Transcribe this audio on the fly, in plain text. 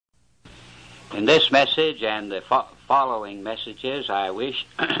In this message and the following messages, I wish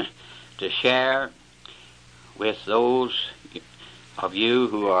to share with those of you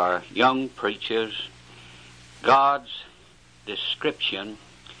who are young preachers God's description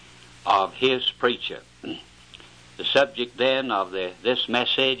of His preacher. The subject then of this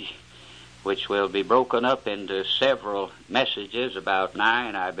message, which will be broken up into several messages, about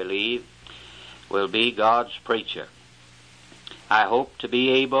 9 I believe, will be God's preacher. I hope to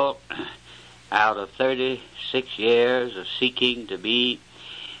be able, out of 36 years of seeking to be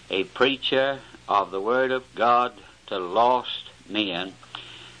a preacher of the Word of God to lost men,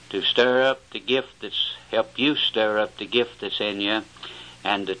 to stir up the gift help you stir up the gift that's in you,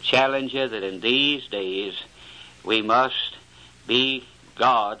 and to challenge you that in these days we must be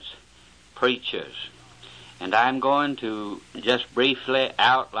God's preachers. And I'm going to just briefly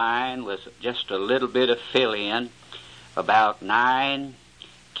outline with just a little bit of fill-in about 9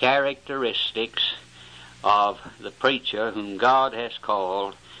 characteristics of the preacher whom God has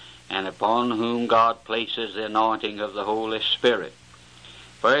called and upon whom God places the anointing of the Holy Spirit.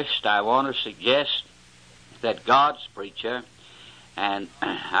 First, I want to suggest that God's preacher, and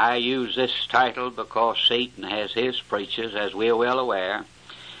I use this title because Satan has his preachers, as we are well aware,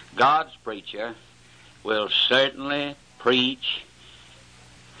 God's preacher will certainly preach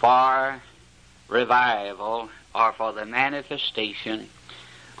for revival or for the manifestation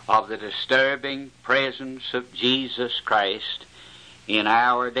of the disturbing presence of Jesus Christ in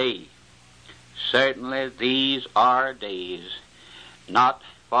our day. Certainly these are days not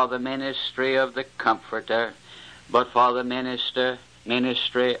for the ministry of the Comforter, but for the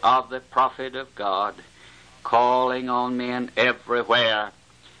ministry of the prophet of God, calling on men everywhere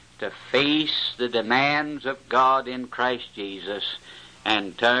to face the demands of God in Christ Jesus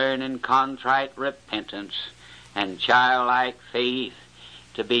and turn in contrite repentance and childlike faith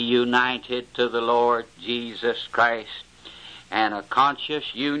to be united to the Lord Jesus Christ, and a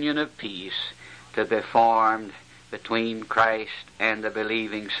conscious union of peace to be formed between Christ and the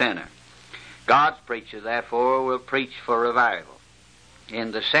believing sinner. God's preacher, therefore, will preach for revival.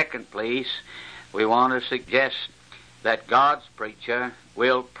 In the second place, we want to suggest that God's preacher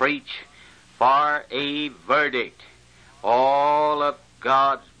will preach for a verdict. All of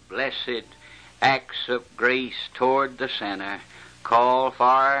God's blessed acts of grace toward the sinner call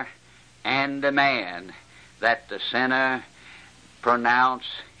for and demand that the sinner pronounce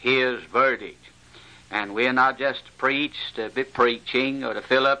his verdict. And we're not just to preach to be preaching or to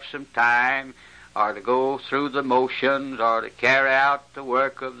fill up some time or to go through the motions or to carry out the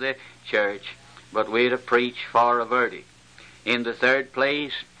work of the church, but we're to preach for a verdict. In the third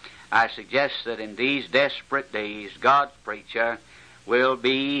place, I suggest that in these desperate days, God's preacher will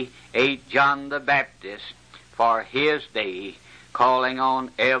be a John the Baptist for his day, calling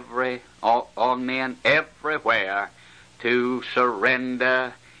on men everywhere to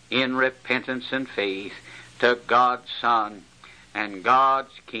surrender in repentance and faith to God's Son and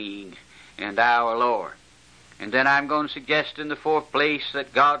God's King and our Lord. And then I'm going to suggest in the fourth place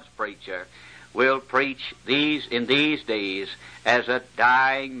that God's preacher will preach in these days as a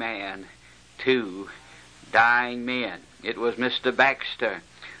dying man to dying men. It was Mr. Baxter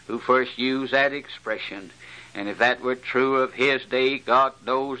who first used that expression, and if that were true of his day, God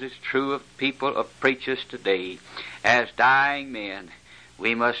knows it's true of preachers today. As dying men,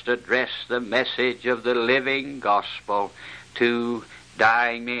 we must address the message of the living gospel to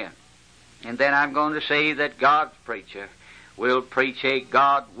dying men. And then I'm going to say that God's preacher will preach a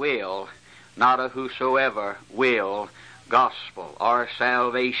God will, not a whosoever will, gospel or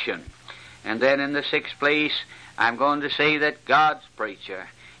salvation. And then in the sixth place, I'm going to say that God's preacher,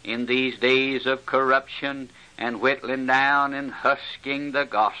 in these days of corruption and whittling down and husking the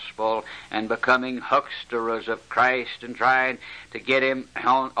gospel and becoming hucksterers of Christ and trying to get him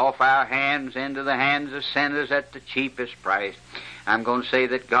off our hands into the hands of sinners at the cheapest price, I'm going to say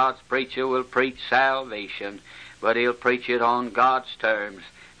that God's preacher will preach salvation, but he'll preach it on God's terms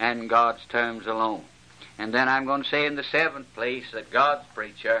and God's terms alone. And then I'm going to say in the seventh place that God's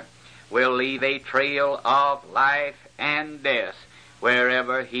preacher will leave a trail of life and death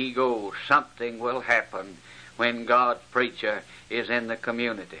wherever he goes. Something will happen when God's preacher is in the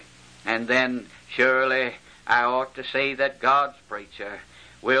community. And then surely I ought to say that God's preacher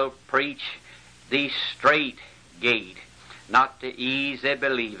will preach the straight gate, not the easy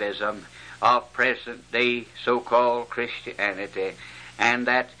believism of present-day so-called Christianity, and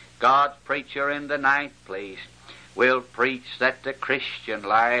that God's preacher in the ninth place will preach that the Christian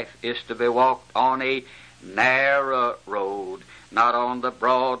life is to be walked on a narrow road, not on the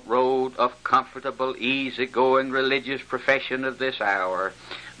broad road of comfortable, easy-going religious profession of this hour,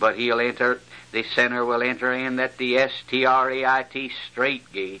 but he'll enter the sinner will enter in at the straight,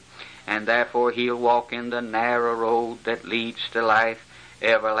 straight gate, and therefore he'll walk in the narrow road that leads to life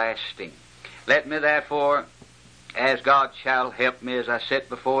everlasting. Let me therefore, as God shall help me as I sit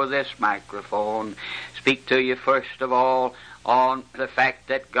before this microphone, speak to you first of all on the fact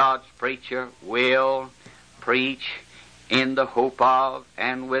that God's preacher will preach in the hope of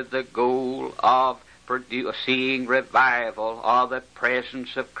and with the goal of seeing revival or the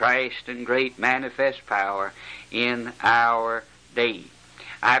presence of Christ in great manifest power in our day.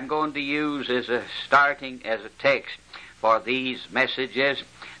 I'm going to use as a text for these messages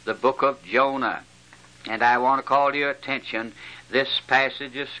the book of Jonah. And I want to call to your attention this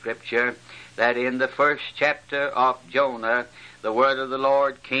passage of Scripture, that in the first chapter of Jonah, the word of the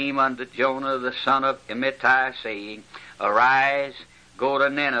Lord came unto Jonah the son of Amittai, saying, Arise, go to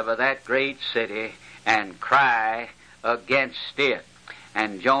Nineveh, that great city, and cry against it.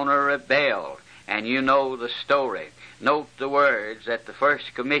 And Jonah rebelled, and you know the story. Note the words that the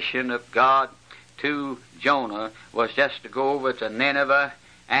first commission of God to Jonah was just to go over to Nineveh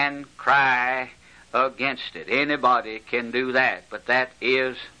and cry against it. Anybody can do that, but that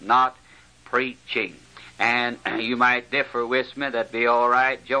is not preaching. And you might differ with me, that'd be all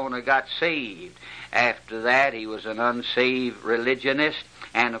right. Jonah got saved. After that, he was an unsaved religionist,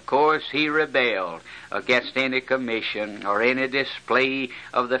 and of course he rebelled against any commission or any display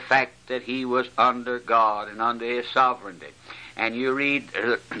of the fact that he was under God and under His sovereignty. And you read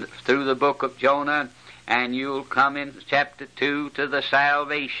through the book of Jonah, and you'll come in chapter 2 to the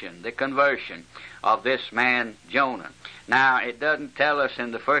salvation, the conversion of this man Jonah. Now, it doesn't tell us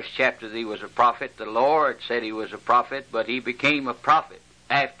in the first chapter that he was a prophet. The Lord said he was a prophet, but he became a prophet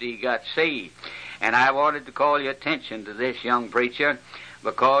after he got saved. And I wanted to call your attention to this, young preacher,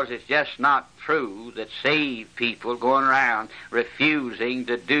 because it's just not true that saved people going around refusing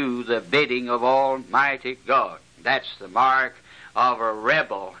to do the bidding of Almighty God. That's the mark of a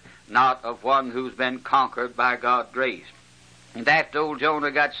rebel, not of one who's been conquered by God's grace. And after old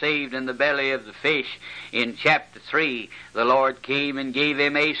Jonah got saved in the belly of the fish, in chapter 3, the Lord came and gave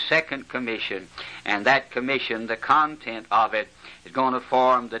him a second commission. And that commission, the content of it, is going to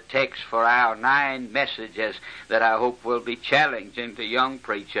form the text for our 9 messages that I hope will be challenging to young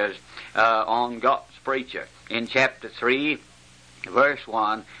preachers on God's preacher. In chapter 3, verse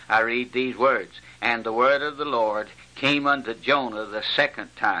 1, I read these words, And the word of the Lord came unto Jonah the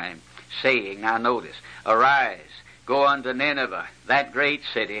second time, saying, now notice, Arise, go unto Nineveh, that great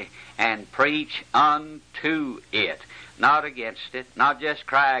city, and preach unto it. Not against it, not just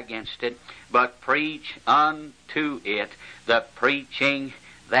cry against it, but preach unto it the preaching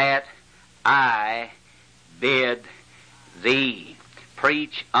that I bid thee.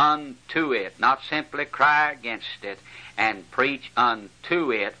 Preach unto it, not simply cry against it, and preach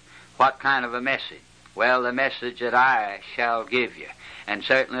unto it. What kind of a message? Well, the message that I shall give you. And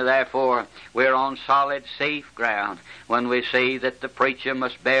certainly, therefore, we're on solid, safe ground when we say that the preacher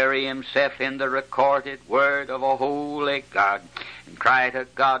must bury himself in the recorded word of a holy God and cry to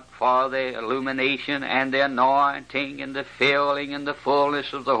God for the illumination and the anointing and the filling and the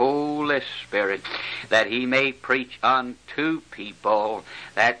fullness of the Holy Spirit, that he may preach unto people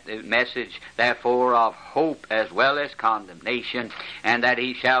that message, therefore, of hope as well as condemnation, and that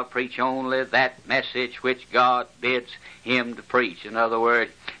he shall preach only that message which God bids him to preach. In other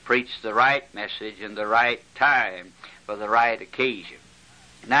words, preach the right message in the right time for the right occasion.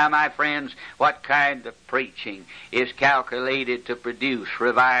 Now, my friends, what kind of preaching is calculated to produce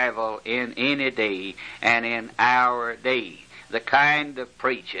revival in any day and in our day? The kind of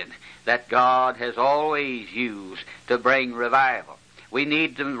preaching that God has always used to bring revival. We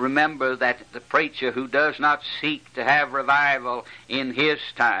need to remember that the preacher who does not seek to have revival in his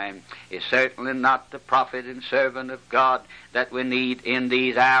time is certainly not the prophet and servant of God that we need in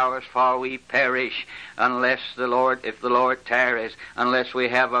these hours, for we perish unless if the Lord tarries, unless we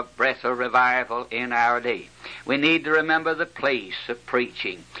have a breath of revival in our day. We need to remember the place of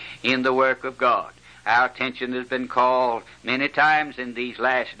preaching in the work of God. Our attention has been called many times in these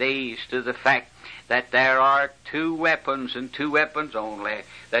last days to the fact that there are 2 weapons and 2 weapons only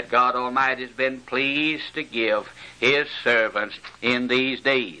that God Almighty has been pleased to give His servants in these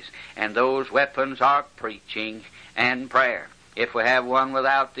days. And those weapons are preaching and prayer. If we have one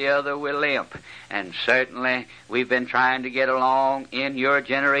without the other, we limp. And certainly we've been trying to get along in your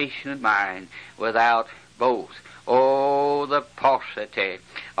generation and mine without both. Oh, the paucity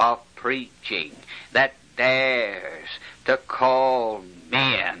of preaching that dares to call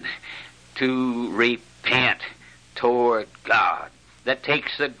men to repent toward God, that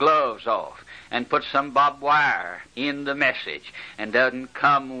takes the gloves off and put some barbed wire in the message, and doesn't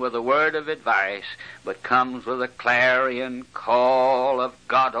come with a word of advice, but comes with a clarion call of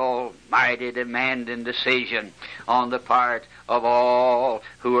God Almighty demanding decision on the part of all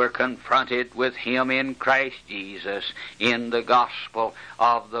who are confronted with Him in Christ Jesus in the gospel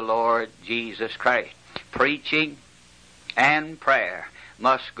of the Lord Jesus Christ. Preaching and prayer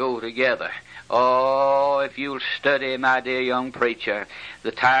must go together. Oh, if you'll study, my dear young preacher,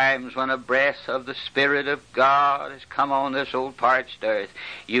 the times when a breath of the Spirit of God has come on this old parched earth,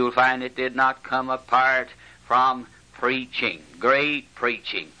 you'll find it did not come apart from preaching, great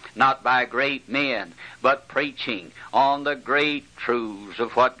preaching, not by great men, but preaching on the great truths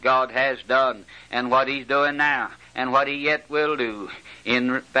of what God has done and what He's doing now and what He yet will do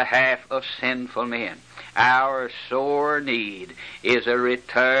in behalf of sinful men. Our sore need is a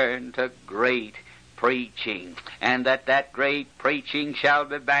return to great preaching, and that great preaching shall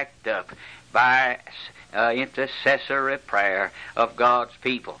be backed up by intercessory prayer of God's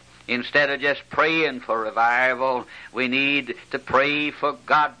people. Instead of just praying for revival, we need to pray for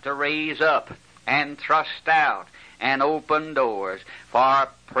God to raise up and thrust out and open doors for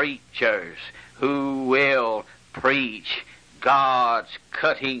preachers who will preach God's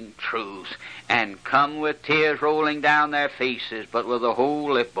cutting truth and come with tears rolling down their faces, but with a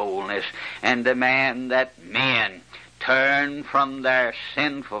holy boldness, and demand that men turn from their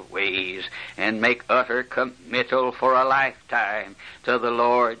sinful ways and make utter committal for a lifetime to the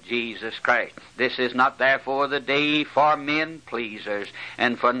Lord Jesus Christ. This is not therefore the day for men pleasers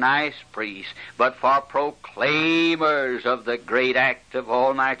and for nice priests, but for proclaimers of the great act of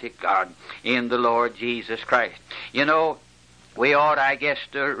Almighty God in the Lord Jesus Christ. You know, we ought, I guess,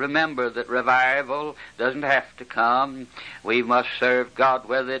 to remember that revival doesn't have to come. We must serve God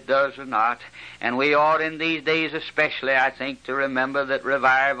whether it does or not. And we ought in these days especially, I think, to remember that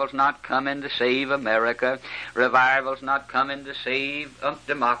revival's not coming to save America. Revival's not coming to save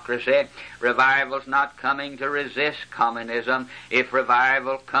democracy. Revival's not coming to resist communism. If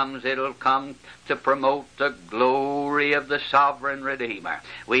revival comes, it'll come to promote the glory of the sovereign Redeemer.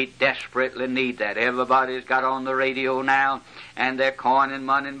 We desperately need that. Everybody's got on the radio now, and they're coining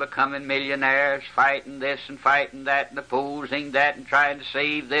money and becoming millionaires, fighting this and fighting that and opposing that and trying to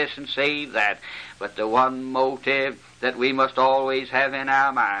save this and save that. But the one motive that we must always have in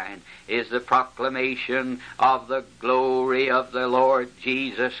our mind is the proclamation of the glory of the Lord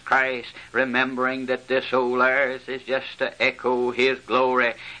Jesus Christ, remembering that this whole earth is just to echo His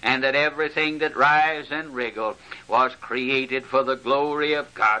glory, and that everything that rises and wriggles was created for the glory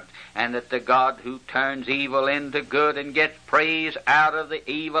of God, and that the God who turns evil into good and gets praise out of the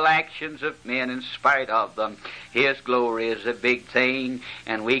evil actions of men in spite of them, His glory is a big thing,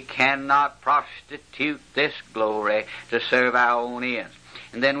 and we cannot prostitute this glory to serve our own ends.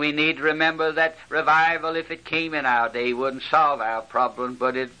 And then we need to remember that revival, if it came in our day, wouldn't solve our problem,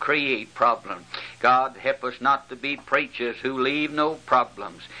 but it'd create problems. God help us not to be preachers who leave no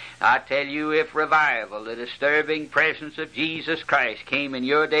problems. I tell you, if revival, the disturbing presence of Jesus Christ, came in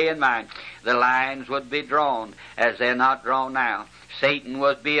your day and mine, the lines would be drawn as they're not drawn now. Satan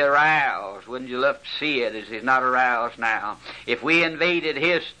would be aroused. Wouldn't you love to see it as he's not aroused now? If we invaded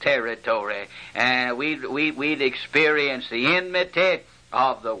his territory, we'd experience the enmity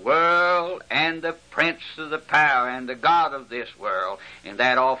of the world and the prince of the power and the God of this world, and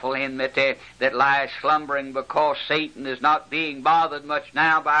that awful enmity that lies slumbering because Satan is not being bothered much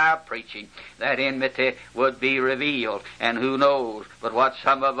now by our preaching. That enmity would be revealed, and who knows but what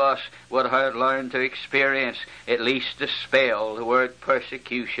some of us would have learned to experience, at least to spell the word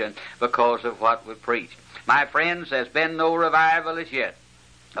persecution because of what we preach. My friends, there's been no revival as yet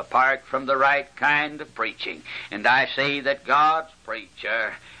apart from the right kind of preaching. And I say that God's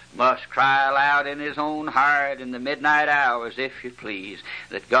preacher must cry aloud in his own heart in the midnight hours, if you please,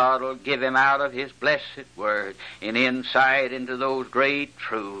 that God will give him out of His blessed word an insight into those great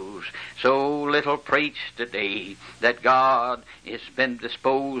truths so little preached today, that God has been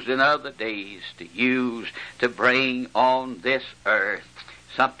disposed in other days to use to bring on this earth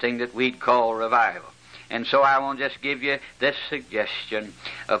something that we'd call revival. And so I want to just give you this suggestion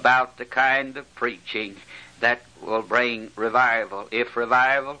about the kind of preaching that will bring revival, if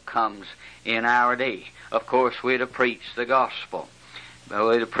revival comes in our day. Of course, we're to preach the gospel.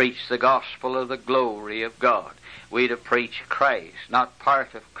 We're to preach the gospel of the glory of God. We're to preach Christ, not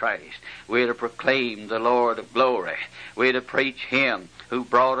part of Christ. We're to proclaim the Lord of glory. We're to preach Him who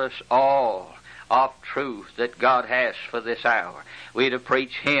brought us all of truth that God has for this hour. We're to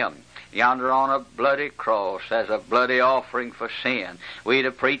preach Him yonder on a bloody cross as a bloody offering for sin. We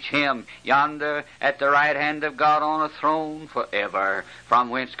to preach him yonder at the right hand of God on a throne forever, from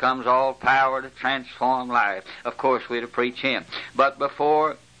whence comes all power to transform life. Of course, we to preach him. But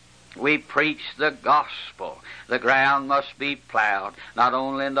before we preach the gospel, the ground must be plowed, not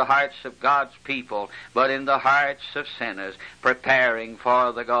only in the hearts of God's people, but in the hearts of sinners, preparing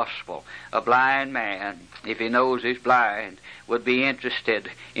for the gospel. A blind man, if he knows he's blind, would be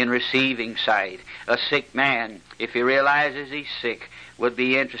interested in receiving sight. A sick man, if he realizes he's sick, would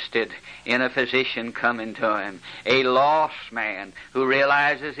be interested in a physician coming to him. A lost man who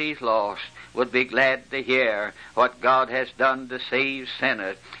realizes he's lost would be glad to hear what God has done to save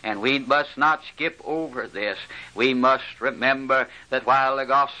sinners. And we must not skip over this. We must remember that while the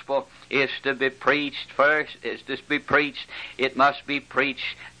gospel is to be preached first, it must be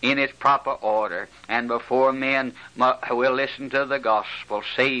preached in its proper order. And before men will listen to the gospel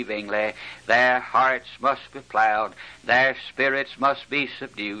savingly, their hearts must be plowed, their spirits must be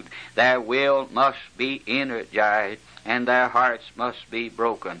subdued, their will must be energized, and their hearts must be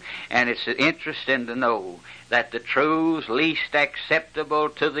broken. And it's interesting to know that the truths least acceptable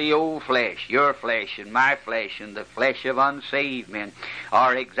to the old flesh, your flesh and my flesh and the flesh of unsaved men,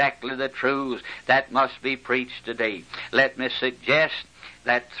 are exactly the truths that must be preached today. Let me suggest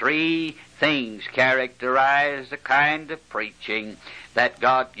that 3 things characterize the kind of preaching that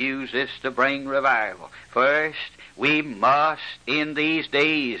God uses to bring revival. First, we must, in these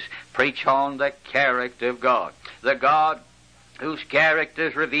days, preach on the character of God. The God whose character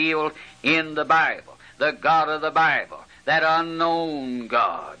is revealed in the Bible. The God of the Bible. That unknown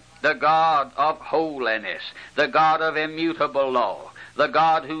God. The God of holiness. The God of immutable law. The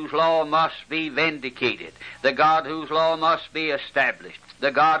God whose law must be vindicated. The God whose law must be established.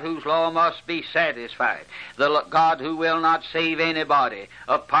 The God whose law must be satisfied. The God who will not save anybody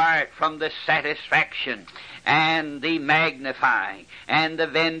apart from the satisfaction and the magnifying and the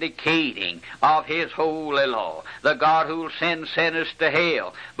vindicating of his holy law. The God who will send sinners to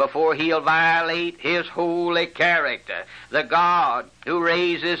hell before he'll violate his holy character. The God who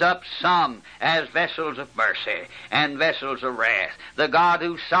raises up some as vessels of mercy and vessels of wrath. The God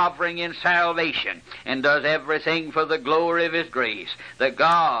who's sovereign in salvation and does everything for the glory of his grace. The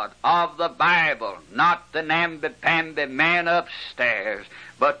God of the Bible, not the namby-pamby man upstairs,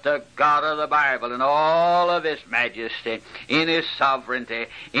 but the God of the Bible in all of his majesty, in his sovereignty,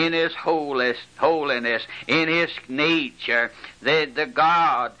 in his holiness, in his nature, the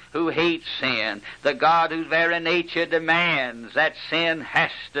God who hates sin, the God whose very nature demands that sin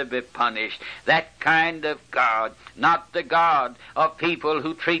has to be punished, that kind of God, not the God of people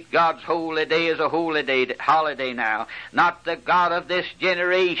who treat God's holy day as a holiday now, not the God of this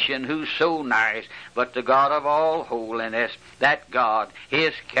generation who's so nice, but the God of all holiness, that God,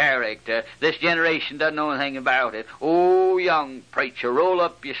 his character. This generation doesn't know anything about it. Oh, young preacher, roll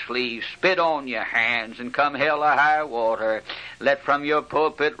up your sleeves, spit on your hands, and come hell or high water, let from your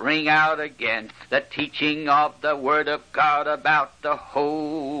pulpit ring out again the teaching of the Word of God about the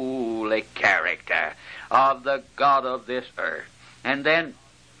holy character of the God of this earth. And then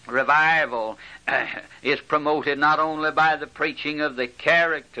revival is promoted not only by the preaching of the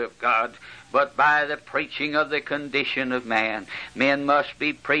character of God, but by the preaching of the condition of man. Men must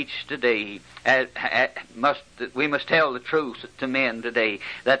be preached today. We must tell the truth to men today,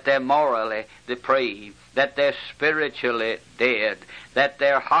 that they're morally depraved, that they're spiritually dead, that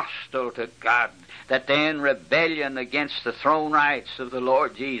they're hostile to God, that they're in rebellion against the throne rights of the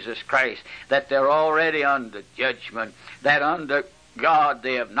Lord Jesus Christ, that they're already under judgment, that under God,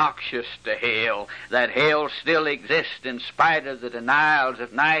 they obnoxious to hell, that hell still exists in spite of the denials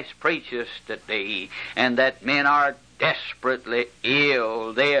of nice preachers today, and that men are desperately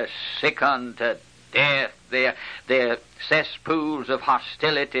ill. They are sick unto death. They're cesspools of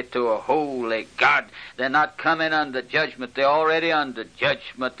hostility to a holy God. They're not coming under judgment. They're already under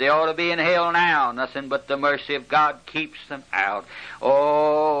judgment. They ought to be in hell now. Nothing but the mercy of God keeps them out.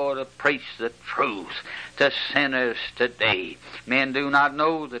 Oh, to preach the truth to sinners today. Men do not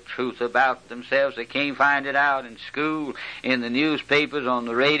know the truth about themselves. They can't find it out in school, in the newspapers, on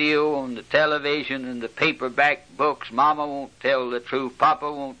the radio, on the television, in the paperback books. Mama won't tell the truth.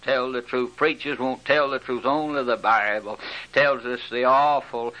 Papa won't tell the truth. Preachers won't tell the truth. Only the Bible tells us the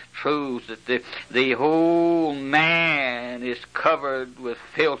awful truth that the whole man is covered with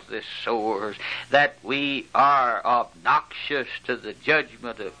filthy sores, that we are obnoxious to the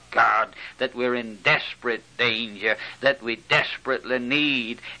judgment of God, that we're in desperate danger, that we desperately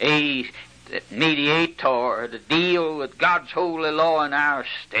need a mediator to deal with God's holy law in our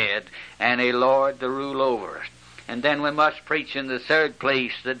stead, and a Lord to rule over us. And then we must preach in the third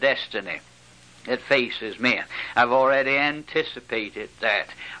place the destiny that faces men. I've already anticipated that.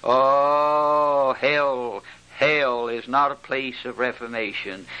 Oh, hell is not a place of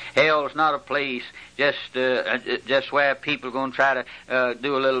reformation. Hell's not a place just where people are going to try to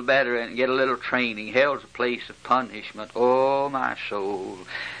do a little better and get a little training. Hell's a place of punishment. Oh, my soul.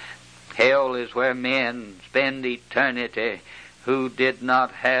 Hell is where men spend eternity who did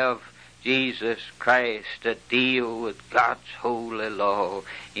not have Jesus Christ to deal with God's holy law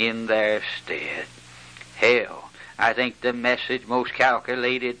in their stead. Hell. I think the message most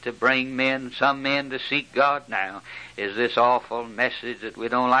calculated to bring some men to seek God now, is this awful message that we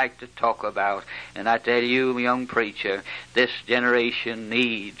don't like to talk about. And I tell you, young preacher, this generation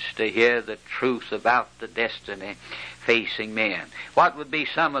needs to hear the truth about the destiny facing men. What would be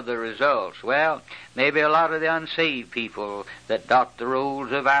some of the results? Well, maybe a lot of the unsaved people that dot the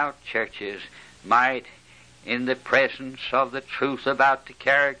rolls of our churches might, in the presence of the truth about the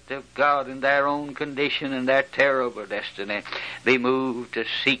character of God and their own condition and their terrible destiny, be moved to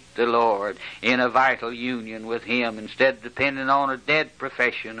seek the Lord in a vital union with Him instead of depending on a dead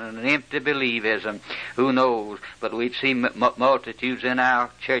profession and an empty believism. Who knows? But we'd see multitudes in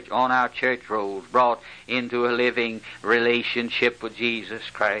our church, on our church rolls, brought into a living relationship with Jesus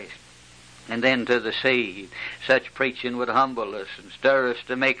Christ. And then to the saved, such preaching would humble us and stir us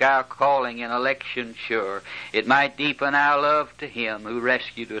to make our calling and election sure. It might deepen our love to Him who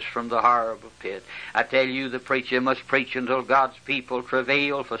rescued us from the horrible pit. I tell you, the preacher must preach until God's people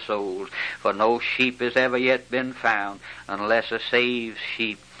travail for souls, for no sheep has ever yet been found unless a saved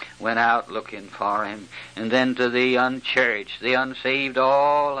sheep went out looking for him. And then to the unchurched, the unsaved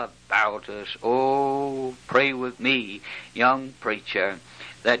all about us. Oh, pray with me, young preacher,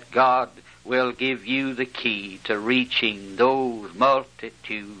 that God will give you the key to reaching those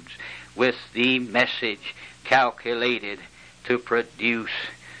multitudes with the message calculated to produce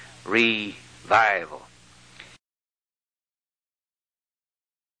revival.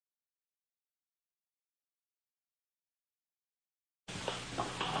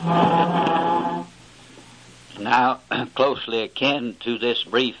 Now, closely akin to this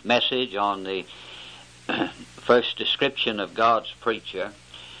brief message on the first description of God's preacher,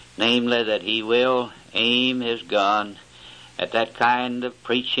 namely that he will aim his gun at that kind of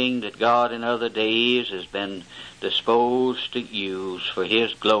preaching that God in other days has been disposed to use for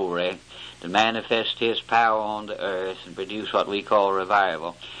His glory, to manifest His power on the earth and produce what we call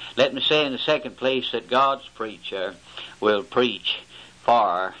revival. Let me say in the second place that God's preacher will preach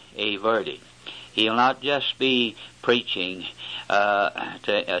for a verdict. He'll not just be preaching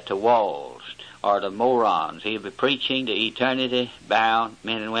to walls or to morons. He'll be preaching to eternity-bound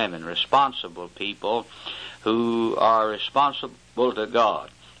men and women, responsible people who are responsible to God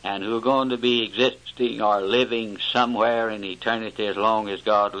and who are going to be existing or living somewhere in eternity as long as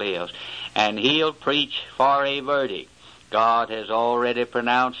God lives. And he'll preach for a verdict. God has already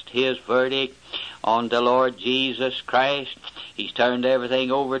pronounced His verdict on the Lord Jesus Christ. He's turned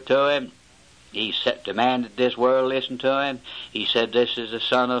everything over to Him. He demanded this world listen to Him. He said, "This is the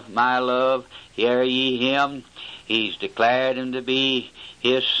Son of my love, hear ye Him." He's declared Him to be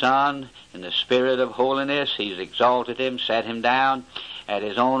His Son in the spirit of holiness. He's exalted Him, set Him down at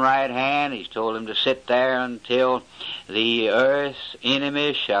His own right hand. He's told Him to sit there until the earth's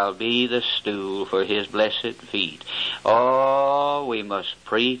enemies shall be the stool for His blessed feet. Oh, we must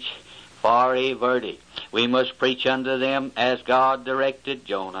preach for a verdict. We must preach unto them as God directed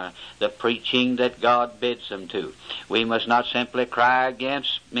Jonah, the preaching that God bids them to. We must not simply cry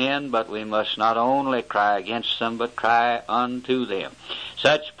against men, but we must not only cry against them, but cry unto them.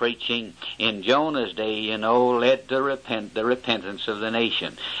 Such preaching in Jonah's day, led to the repentance of the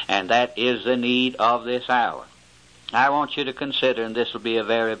nation, and that is the need of this hour. I want you to consider, and this will be a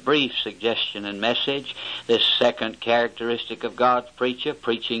very brief suggestion and message, this second characteristic of God's preacher,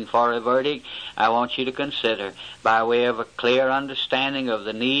 preaching for a verdict. I want you to consider, by way of a clear understanding of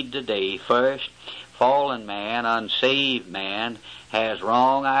the need today, first, fallen man, unsaved man, has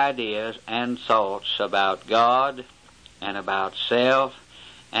wrong ideas and thoughts about God and about self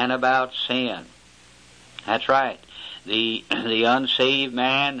and about sin. That's right. The unsaved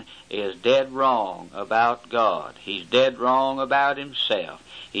man is dead wrong about God. He's dead wrong about himself.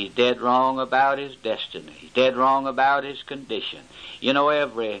 He's dead wrong about his destiny. He's dead wrong about his condition.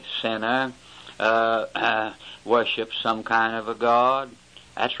 Every sinner worships some kind of a God.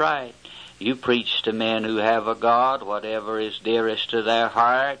 That's right. You preach to men who have a God. Whatever is dearest to their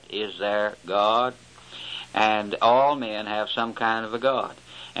heart is their God. And all men have some kind of a God.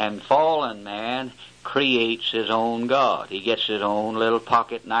 And fallen man creates his own God. He gets his own little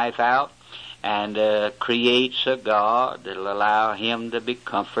pocket knife out, and creates a God that'll allow him to be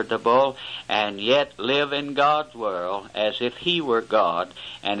comfortable and yet live in God's world as if he were God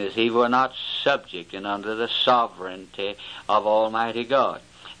and as he were not subject and under the sovereignty of Almighty God.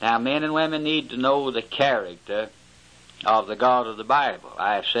 Now, men and women need to know the character of the God of the Bible.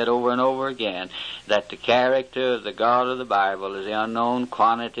 I have said over and over again that the character of the God of the Bible is the unknown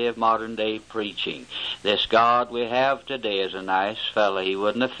quantity of modern-day preaching. This God we have today is a nice fellow. He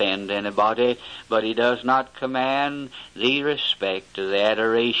wouldn't offend anybody, but he does not command the respect, the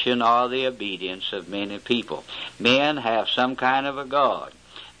adoration, or the obedience of many people. Men have some kind of a God.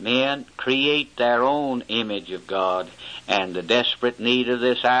 Men create their own image of God, and the desperate need of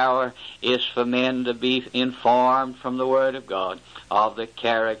this hour is for men to be informed from the Word of God of the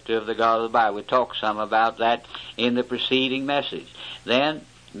character of the God of the Bible. We talked some about that in the preceding message. Then,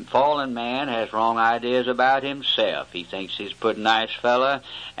 fallen man has wrong ideas about himself. He thinks he's a pretty nice fella,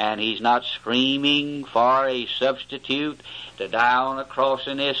 and he's not screaming for a substitute to die on a cross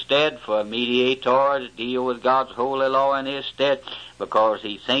in his stead, for a mediator to deal with God's holy law in his stead, because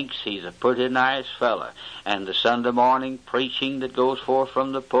he thinks he's a pretty nice fella. And the Sunday morning preaching that goes forth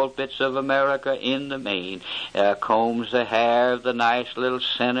from the pulpits of America in the main combs the hair of the nice little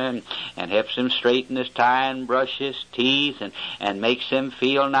sinner and helps him straighten his tie and brush his teeth and makes him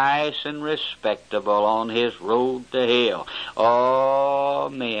feel nice and respectable on his road to hell. Oh,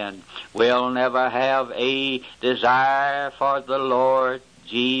 men will never have a desire for the Lord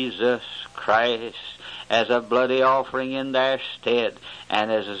Jesus Christ as a bloody offering in their stead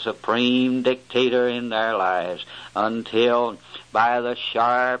and as a supreme dictator in their lives until by the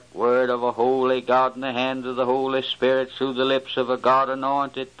sharp word of a holy God in the hands of the Holy Spirit through the lips of a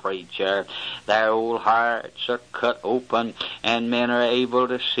God-anointed preacher, their old hearts are cut open and men are able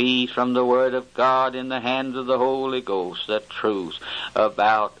to see from the Word of God in the hands of the Holy Ghost the truth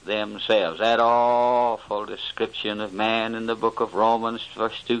about themselves. That awful description of man in the book of Romans,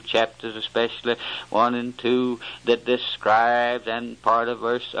 first 2 chapters especially, 1 and 2, that describes, and part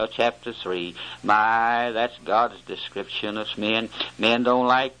of chapter 3, that's God's description of men. Men don't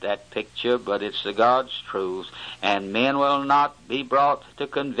like that picture, but it's the God's truth. And men will not be brought to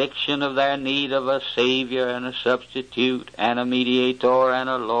conviction of their need of a Savior and a substitute and a mediator and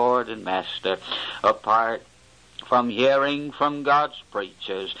a Lord and Master apart from hearing from God's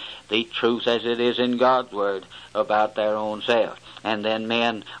preachers the truth as it is in God's Word about their own self. And then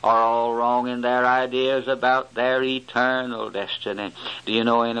men are all wrong in their ideas about their eternal destiny. Do you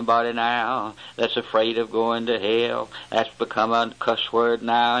know anybody now that's afraid of going to hell? That's become a cuss word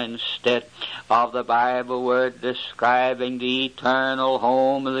now instead of the Bible word describing the eternal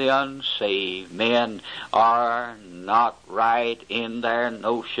home of the unsaved. Men are not right in their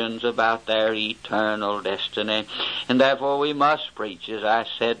notions about their eternal destiny. And therefore we must preach, as I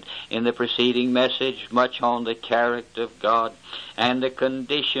said in the preceding message, much on the character of God and the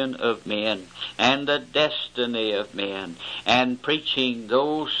condition of men and the destiny of men, and preaching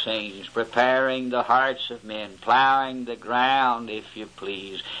those things, preparing the hearts of men, plowing the ground, if you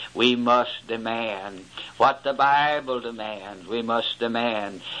please. We must demand what the Bible demands. We must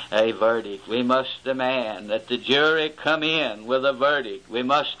demand a verdict. We must demand that the jury come in with a verdict. We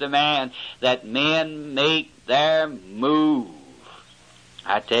must demand that men make their move.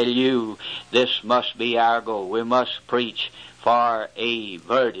 I tell you, this must be our goal. We must preach for a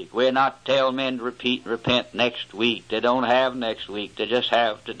verdict. We're not telling men to repent next week. They don't have next week. They just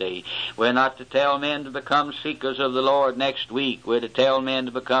have today. We're not to tell men to become seekers of the Lord next week. We're to tell men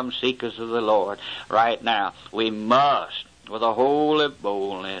to become seekers of the Lord right now. We must, with a holy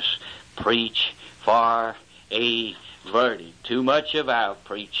boldness, preach for a verdict. Too much of our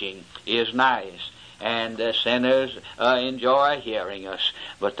preaching is nice, and sinners enjoy hearing us,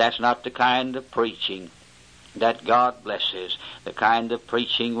 but that's not the kind of preaching that God blesses. The kind of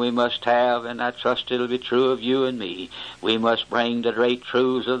preaching we must have, and I trust it'll be true of you and me. We must bring the great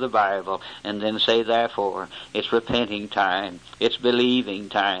truths of the Bible and then say, therefore, it's repenting time, it's believing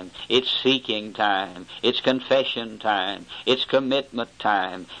time, it's seeking time, it's confession time, it's commitment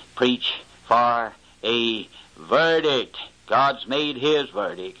time. Preach for a verdict. God's made His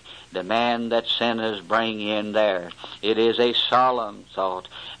verdict. Demand that sinners bring in theirs. It is a solemn thought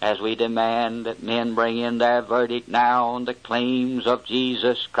as we demand that men bring in their verdict now on the claims of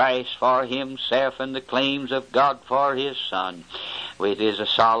Jesus Christ for Himself and the claims of God for His Son. It is a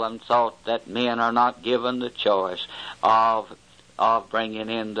solemn thought that men are not given the choice of bringing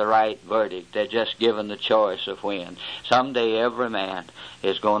in the right verdict. They're just given the choice of when. Someday every man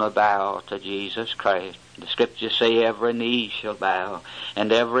is going to bow to Jesus Christ. The Scriptures say every knee shall bow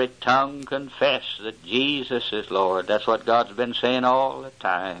and every tongue confess that Jesus is Lord. That's what God's been saying all the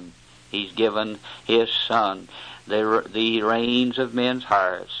time. He's given His Son the reins of men's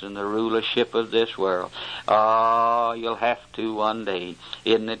hearts and the rulership of this world. Oh, you'll have to one day.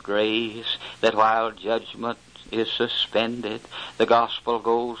 Isn't it grace that while judgment is suspended, the gospel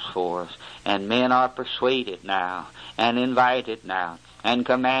goes forth, and men are persuaded now, and invited now, and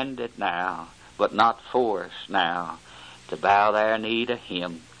commanded now, but not forced now, to bow their knee to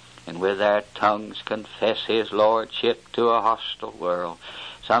Him, and with their tongues confess His lordship to a hostile world.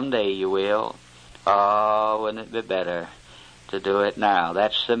 Someday you will. Oh, wouldn't it be better to do it now?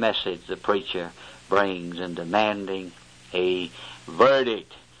 That's the message the preacher brings in demanding a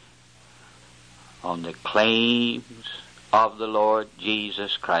verdict on the claims of the Lord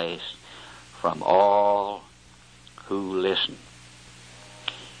Jesus Christ from all who listen.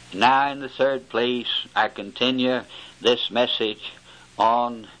 Now, in the third place, I continue this message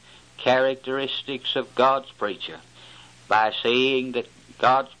on characteristics of God's preacher by saying that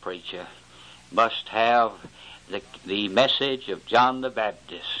God's preacher must have the message of John the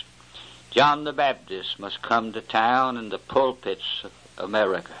Baptist. John the Baptist must come to town in the pulpits of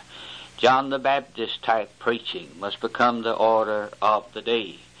America. John the Baptist type preaching must become the order of the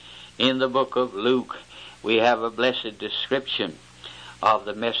day. In the book of Luke, we have a blessed description of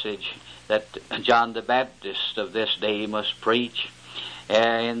the message that John the Baptist of this day must preach.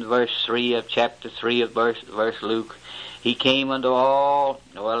 In verse 3 of chapter 3 of verse Luke, he came unto all,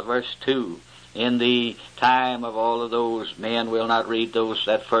 verse 2, in the time of all of those men, we'll not read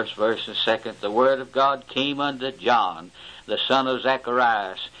that first verse and second. The word of God came unto John, the son of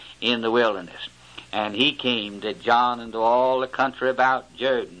Zacharias, in the wilderness. And he came to John into all the country about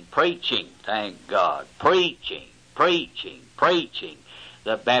Jordan, preaching, thank God, preaching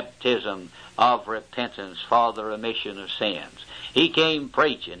the baptism of repentance for the remission of sins. He came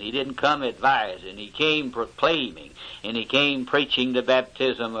preaching. He didn't come advising. He came proclaiming, and he came preaching the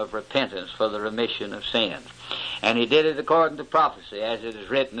baptism of repentance for the remission of sins. And he did it according to prophecy, as it is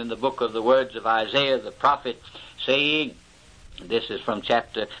written in the book of the words of Isaiah the prophet, saying, this is from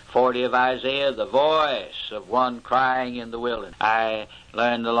chapter 40 of Isaiah, the voice of one crying in the wilderness. I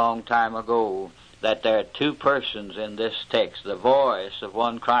learned a long time ago that there are two persons in this text. The voice of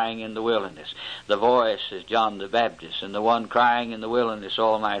one crying in the wilderness. The voice is John the Baptist, and the one crying in the wilderness,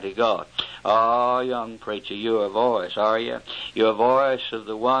 Almighty God. Oh, young preacher, you're a voice, are you? You're a voice of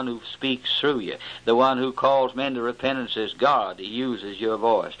the one who speaks through you. The one who calls men to repentance is God. He uses your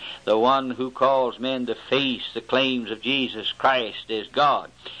voice. The one who calls men to face the claims of Jesus Christ is God.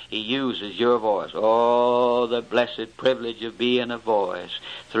 He uses your voice. Oh, the blessed privilege of being a voice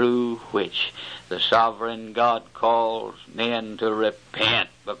through which the sovereign God calls men to repent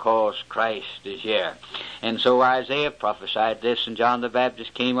because Christ is here. And so Isaiah prophesied this, and John the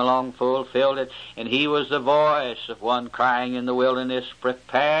Baptist came along, fulfilled it, and he was the voice of one crying in the wilderness,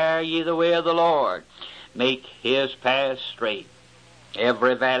 prepare ye the way of the Lord, make his path straight.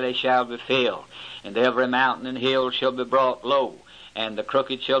 Every valley shall be filled, and every mountain and hill shall be brought low, and the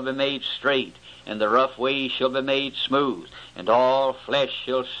crooked shall be made straight, and the rough ways shall be made smooth, and all flesh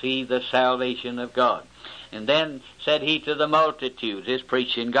shall see the salvation of God. And then said he to the multitudes, his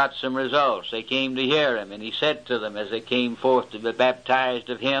preaching got some results. They came to hear him, and he said to them as they came forth to be baptized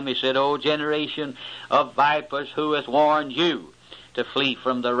of him, he said, O generation of vipers, who hath warned you to flee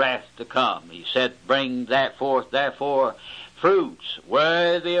from the wrath to come? He said, bring that forth, therefore, fruits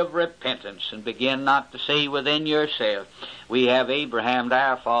worthy of repentance, and begin not to say within yourself, we have Abraham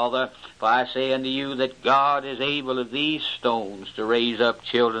our father, for I say unto you that God is able of these stones to raise up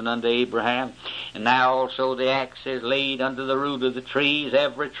children unto Abraham. And now also the axe is laid unto the root of the trees.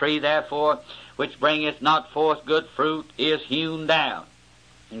 Every tree, therefore, which bringeth not forth good fruit is hewn down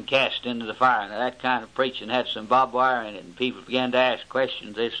and cast into the fire. Now that kind of preaching had some barbed wire in it, and people began to ask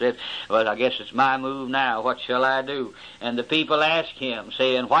questions. They said, well, I guess it's my move now. What shall I do? And the people asked him,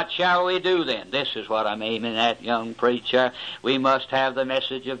 saying, what shall we do then? This is what I'm aiming at, young preacher. We must have the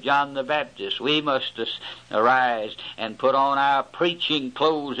message of John the Baptist. We must arise and put on our preaching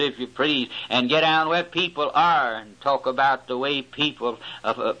clothes, if you please, and get down where people are and talk about the way people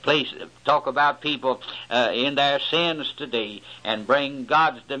talk about people in their sins today, and bring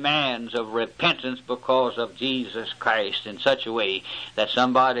God's demands of repentance because of Jesus Christ in such a way that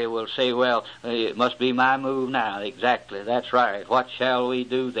somebody will say, well, it must be my move now. Exactly, that's right. What shall we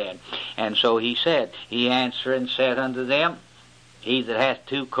do then? And so he said, he answered and said unto them, he that hath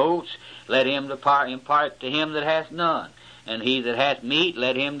two coats, let him impart to him that hath none. And he that hath meat,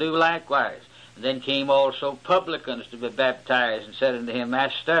 let him do likewise. And then came also publicans to be baptized, and said unto him,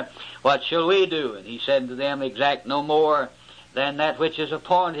 Master, what shall we do? And he said to them, exact no more than that which is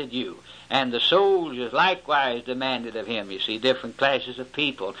appointed you. And the soldiers likewise demanded of him. You see, different classes of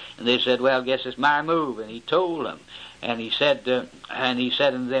people. And they said, well, guess it's my move. And he told them. And he said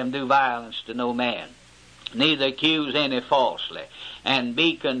unto them, do violence to no man, neither accuse any falsely, and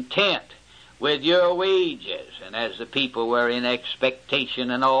be content with your wages. And as the people were in expectation,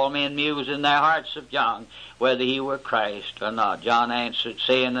 and all men mused in their hearts of John, whether he were Christ or not, John answered,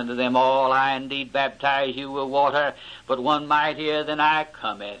 saying unto them all, I indeed baptize you with water, but one mightier than I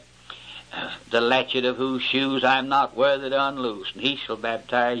cometh, the latchet of whose shoes I am not worthy to unloose, and he shall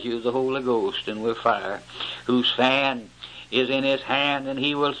baptize you with the Holy Ghost and with fire, whose fan is in his hand, and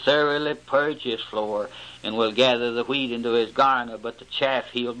he will thoroughly purge his floor, and will gather the wheat into his garner, but the chaff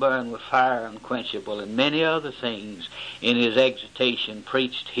he'll burn with fire unquenchable. And many other things in his exhortation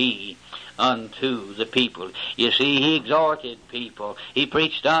preached he unto the people. You see, he exhorted people. He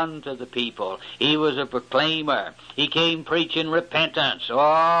preached unto the people. He was a proclaimer. He came preaching repentance.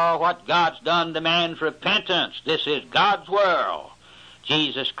 Oh, what God's done demands repentance. This is God's world.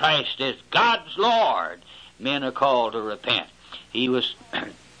 Jesus Christ is God's Lord. Men are called to repent. He was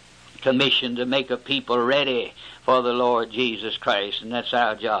commissioned to make a people ready for the Lord Jesus Christ, and that's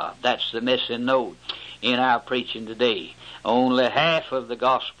our job. That's the missing note in our preaching today. Only half of the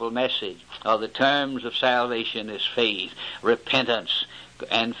gospel message or the terms of salvation is faith. Repentance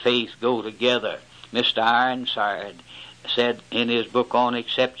and faith go together. Mr. Ironside said in his book on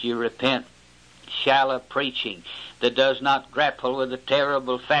Except You Repent, shallow preaching that does not grapple with the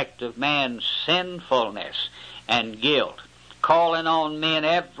terrible fact of man's sinfulness and guilt, calling on men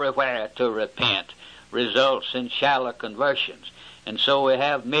everywhere to repent, results in shallow conversions. And so we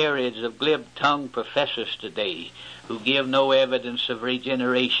have myriads of glib-tongued professors today who give no evidence of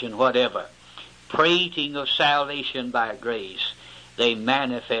regeneration whatever. Prating of salvation by grace, they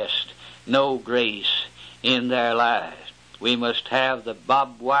manifest no grace in their lives. We must have the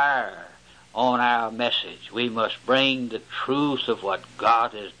barbed wire on our message. We must bring the truth of what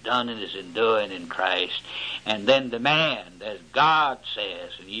God has done and is doing in Christ, and then demand, as God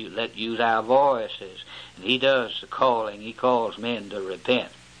says, and let's use our voices, and he does the calling. He calls men to repent.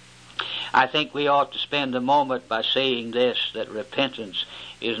 I think we ought to spend a moment by saying this, that repentance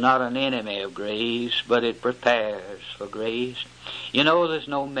is not an enemy of grace, but it prepares for grace. You know, there's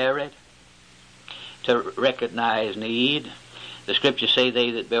no merit to recognize need. The Scriptures say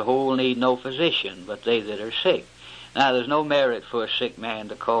they that behold need no physician, but they that are sick. Now, there's no merit for a sick man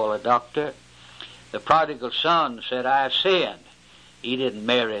to call a doctor. The prodigal son said, I've sinned. He didn't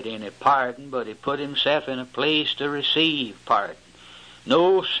merit any pardon, but he put himself in a place to receive pardon.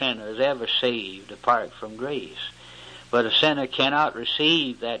 No sinner is ever saved apart from grace. But a sinner cannot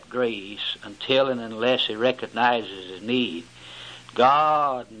receive that grace until and unless he recognizes his need.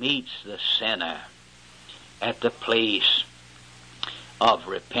 God meets the sinner at the place of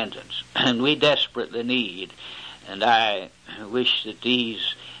repentance, and we desperately need. And I wish that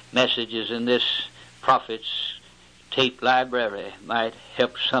these messages in this prophet's tape library might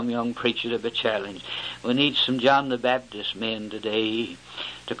help some young preacher to be challenged. We need some John the Baptist men today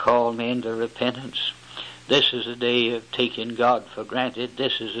to call men to repentance. This is a day of taking God for granted.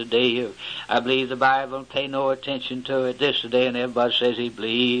 This is a day of, I believe the Bible, pay no attention to it. This is a day, and everybody says he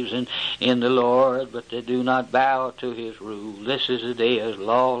believes in the Lord, but they do not bow to his rule. This is a day of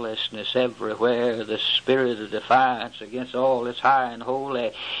lawlessness everywhere, the spirit of defiance against all that's high and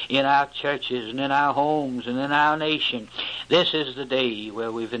holy in our churches and in our homes and in our nation. This is the day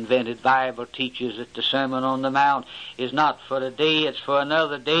where we've invented Bible teachers that the Sermon on the Mount is not for today, it's for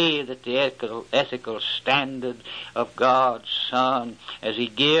another day, that the ethical standard of God's Son, as he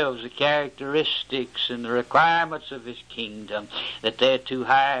gives the characteristics and the requirements of his kingdom, that they're too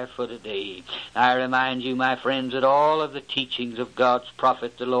high for today. I remind you, my friends, that all of the teachings of God's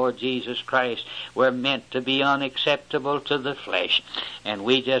prophet, the Lord Jesus Christ, were meant to be unacceptable to the flesh. And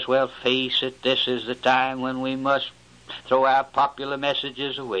we just well face it. This is the time when we must throw our popular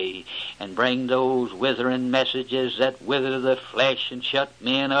messages away and bring those withering messages that wither the flesh and shut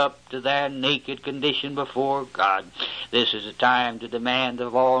men up to their naked condition before God. This is a time to demand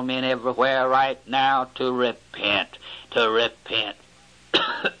of all men everywhere right now to repent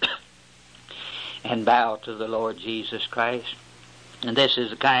and bow to the Lord Jesus Christ. And this is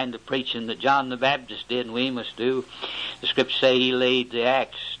the kind of preaching that John the Baptist did and we must do. The Scriptures say he laid the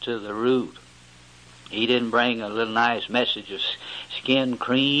axe to the root. He didn't bring a little nice message of skin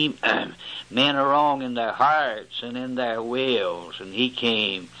cream. Men are wrong in their hearts and in their wills. And he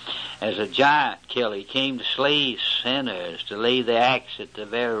came as a giant killer. He came to slay sinners, to lay the axe at the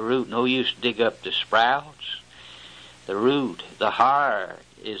very root. No use to dig up the sprouts. The root, the heart,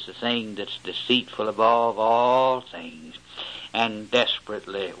 is the thing that's deceitful above all things. and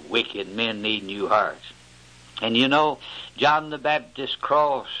desperately wicked men need new hearts. And you know, John the Baptist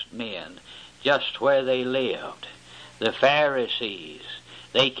crossed men just where they lived. The Pharisees,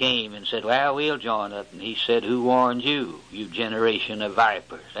 they came and said, well, we'll join up. And he said, who warned you, you generation of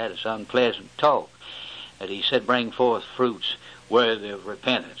vipers? That is unpleasant talk. And he said, bring forth fruits worthy of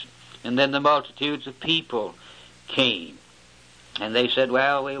repentance. And then the multitudes of people came. And they said,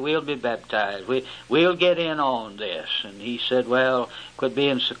 well, we'll be baptized. We'll get in on this. And he said, well, quit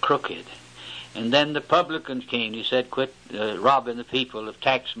being so crooked. And then the publicans came. He said, quit robbing the people of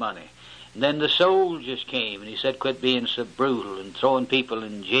tax money. And then the soldiers came, and he said, quit being so brutal and throwing people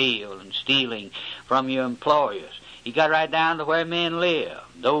in jail and stealing from your employers. He got right down to where men live.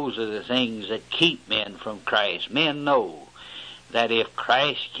 Those are the things that keep men from Christ. Men know that if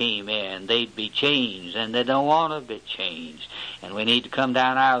Christ came in, they'd be changed, and they don't want to be changed. And we need to come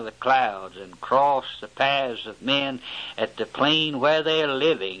down out of the clouds and cross the paths of men at the plain where they're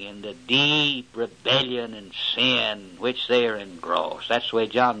living in the deep rebellion and sin which they're engrossed. That's the way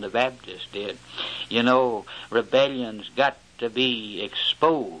John the Baptist did. You know, rebellion's got to be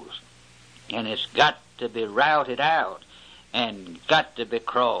exposed, and it's got to be routed out, and got to be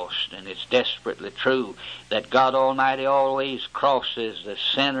crossed. And it's desperately true that God Almighty always crosses the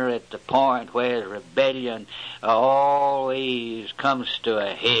sinner at the point where rebellion always comes to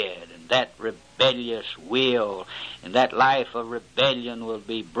a head. And that rebellious will and that life of rebellion will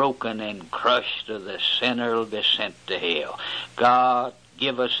be broken and crushed, or the sinner will be sent to hell. God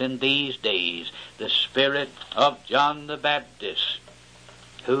give us in these days the spirit of John the Baptist,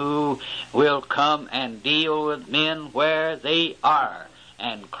 who will come and deal with men where they are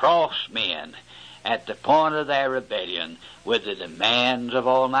and cross men at the point of their rebellion with the demands of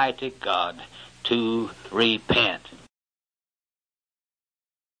Almighty God to repent.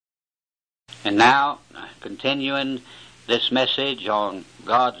 And now, continuing this message on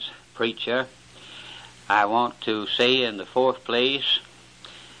God's preacher, I want to say in the fourth place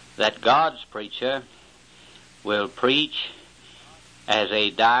that God's preacher will preach as a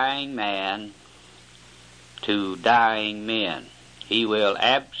dying man to dying men. He will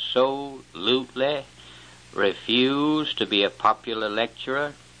absolutely refuse to be a popular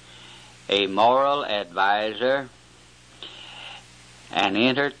lecturer, a moral advisor, an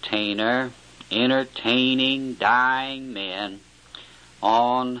entertainer, entertaining dying men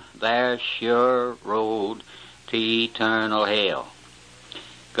on their sure road to eternal hell.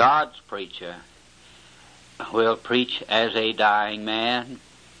 God's preacher will preach as a dying man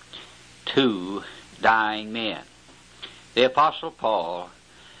to dying men. The Apostle Paul,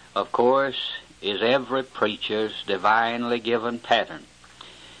 of course, is every preacher's divinely given pattern.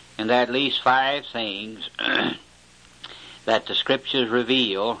 And there are at least 5 things that the Scriptures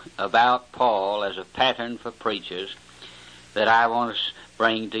reveal about Paul as a pattern for preachers that I want to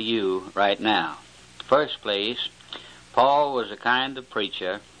bring to you right now. First place, Paul was the kind of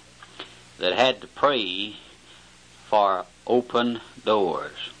preacher that had to pray for open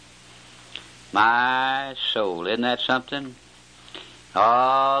doors. My soul, isn't that something?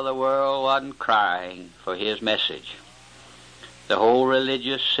 Oh, the world wasn't crying for his message. The whole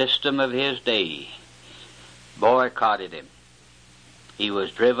religious system of his day boycotted him. He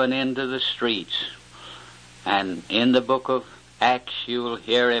was driven into the streets, and in the book of Acts you'll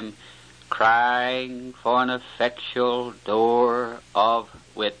hear him crying for an effectual door of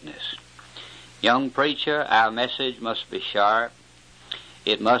witness. Young preacher, our message must be sharp.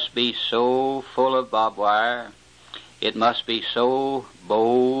 It must be so full of barbed wire. It must be so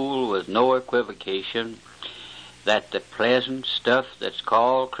bold with no equivocation that the pleasant stuff that's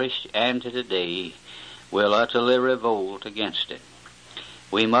called Christianity today will utterly revolt against it.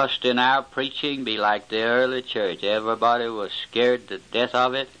 We must in our preaching be like the early church. Everybody was scared to death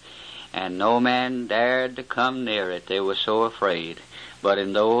of it, and no man dared to come near it. They were so afraid. But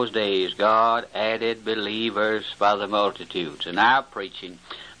in those days, God added believers by the multitudes. And our preaching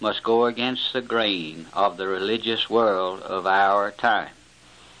must go against the grain of the religious world of our time.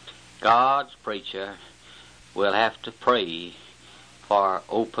 God's preacher will have to pray for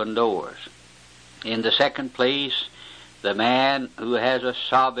open doors. In the second place, the man who has a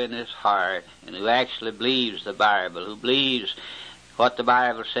sob in his heart and who actually believes the Bible, who believes what the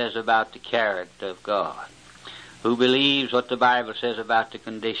Bible says about the character of God, who believes what the Bible says about the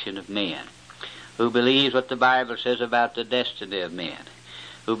condition of men, who believes what the Bible says about the destiny of men,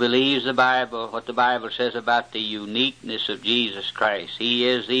 who believes the Bible, what the Bible says about the uniqueness of Jesus Christ. He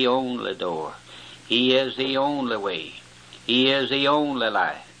is the only door. He is the only way. He is the only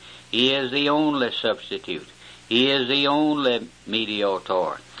life. He is the only substitute. He is the only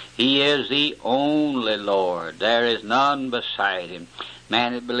mediator. He is the only Lord. There is none beside him.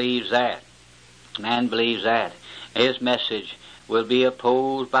 Man believes that. Man believes that. His message will be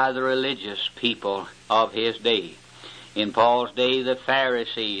opposed by the religious people of his day. In Paul's day, the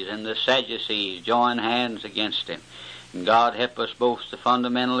Pharisees and the Sadducees joined hands against him. And God help us both, the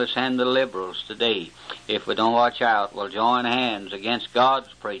fundamentalists and the liberals today, if we don't watch out, will join hands against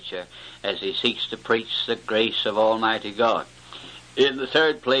God's preacher as he seeks to preach the grace of Almighty God. In the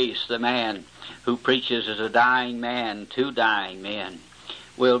third place, the man who preaches as a dying man to dying men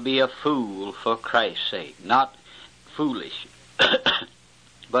will be a fool for Christ's sake. Not foolish,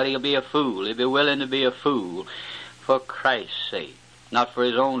 but he'll be a fool. He'll be willing to be a fool for Christ's sake. Not for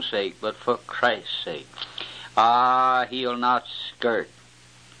his own sake, but for Christ's sake. He'll not skirt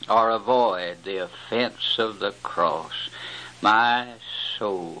or avoid the offense of the cross. My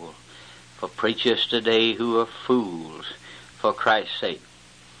soul, for preachers today who are fools for Christ's sake.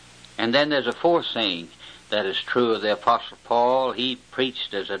 And then there's a fourth thing that is true of the Apostle Paul. He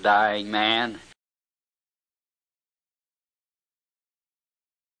preached as a dying man.